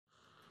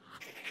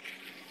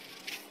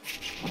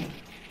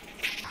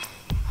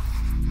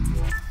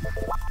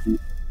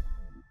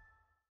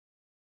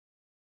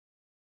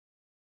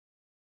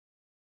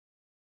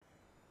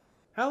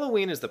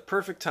Halloween is the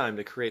perfect time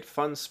to create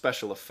fun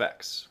special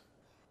effects.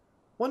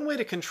 One way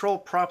to control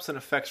props and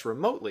effects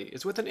remotely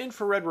is with an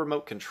infrared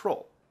remote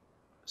control.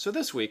 So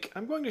this week,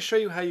 I'm going to show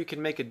you how you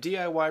can make a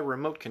DIY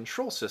remote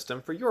control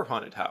system for your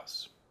haunted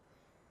house.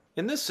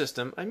 In this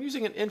system, I'm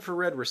using an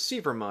infrared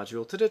receiver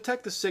module to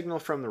detect the signal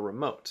from the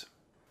remote.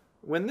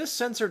 When this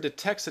sensor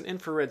detects an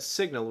infrared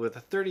signal with a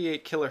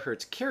 38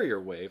 kHz carrier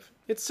wave,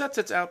 it sets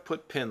its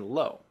output pin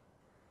low.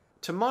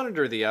 To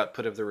monitor the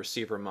output of the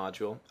receiver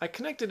module, I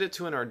connected it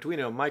to an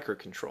Arduino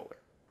microcontroller.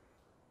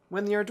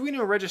 When the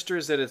Arduino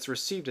registers that it's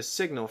received a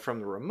signal from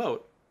the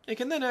remote, it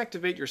can then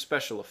activate your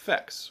special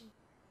effects.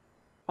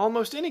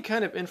 Almost any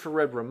kind of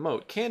infrared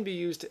remote can be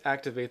used to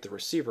activate the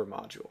receiver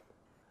module.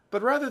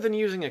 But rather than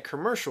using a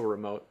commercial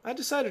remote, I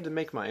decided to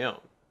make my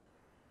own.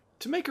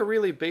 To make a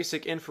really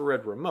basic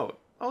infrared remote,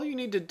 all you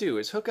need to do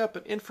is hook up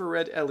an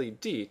infrared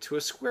LED to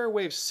a square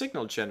wave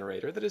signal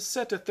generator that is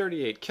set to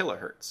 38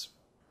 kHz.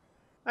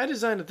 I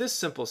designed this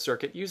simple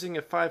circuit using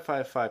a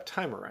 555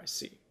 timer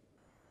IC.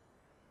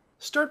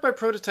 Start by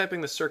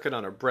prototyping the circuit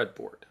on a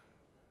breadboard.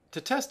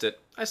 To test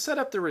it, I set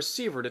up the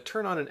receiver to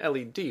turn on an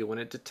LED when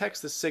it detects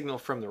the signal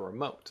from the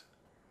remote.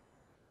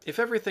 If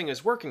everything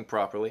is working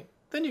properly,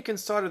 then you can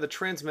solder the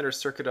transmitter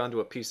circuit onto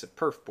a piece of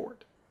perf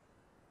board.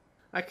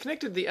 I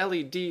connected the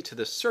LED to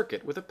the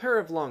circuit with a pair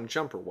of long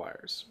jumper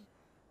wires.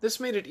 This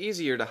made it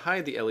easier to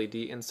hide the LED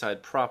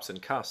inside props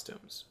and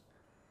costumes.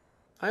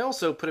 I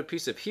also put a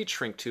piece of heat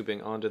shrink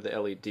tubing onto the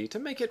LED to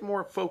make it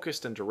more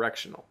focused and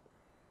directional.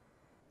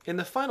 In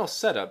the final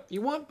setup,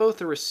 you want both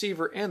the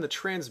receiver and the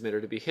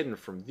transmitter to be hidden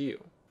from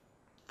view.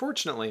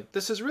 Fortunately,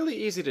 this is really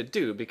easy to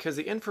do because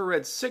the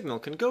infrared signal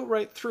can go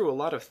right through a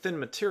lot of thin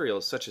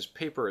materials such as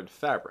paper and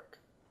fabric.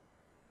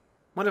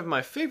 One of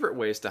my favorite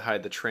ways to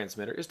hide the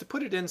transmitter is to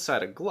put it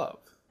inside a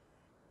glove.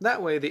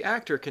 That way, the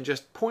actor can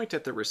just point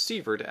at the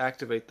receiver to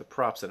activate the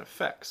props and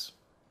effects.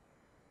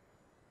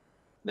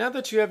 Now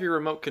that you have your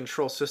remote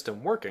control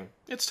system working,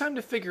 it's time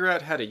to figure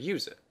out how to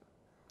use it.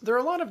 There are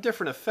a lot of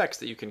different effects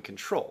that you can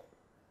control.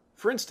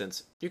 For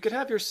instance, you could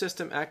have your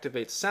system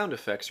activate sound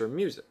effects or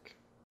music.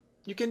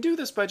 You can do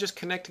this by just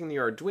connecting the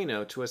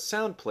Arduino to a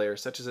sound player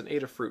such as an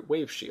Adafruit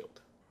Wave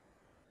Shield.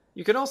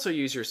 You can also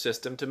use your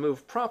system to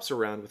move props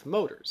around with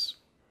motors.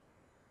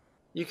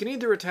 You can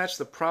either attach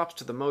the props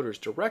to the motors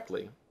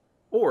directly,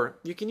 or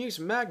you can use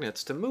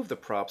magnets to move the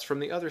props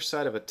from the other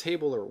side of a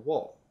table or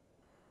wall.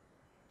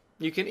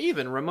 You can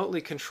even remotely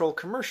control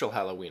commercial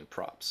Halloween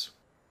props.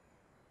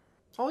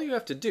 All you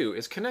have to do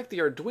is connect the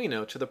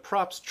Arduino to the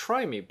Props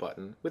Try Me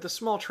button with a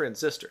small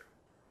transistor.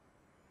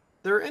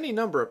 There are any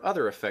number of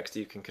other effects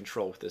that you can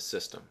control with this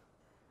system.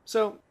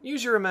 So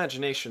use your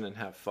imagination and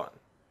have fun.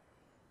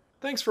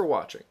 Thanks for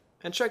watching,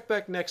 and check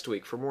back next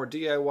week for more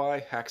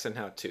DIY hacks and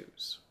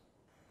how-tos.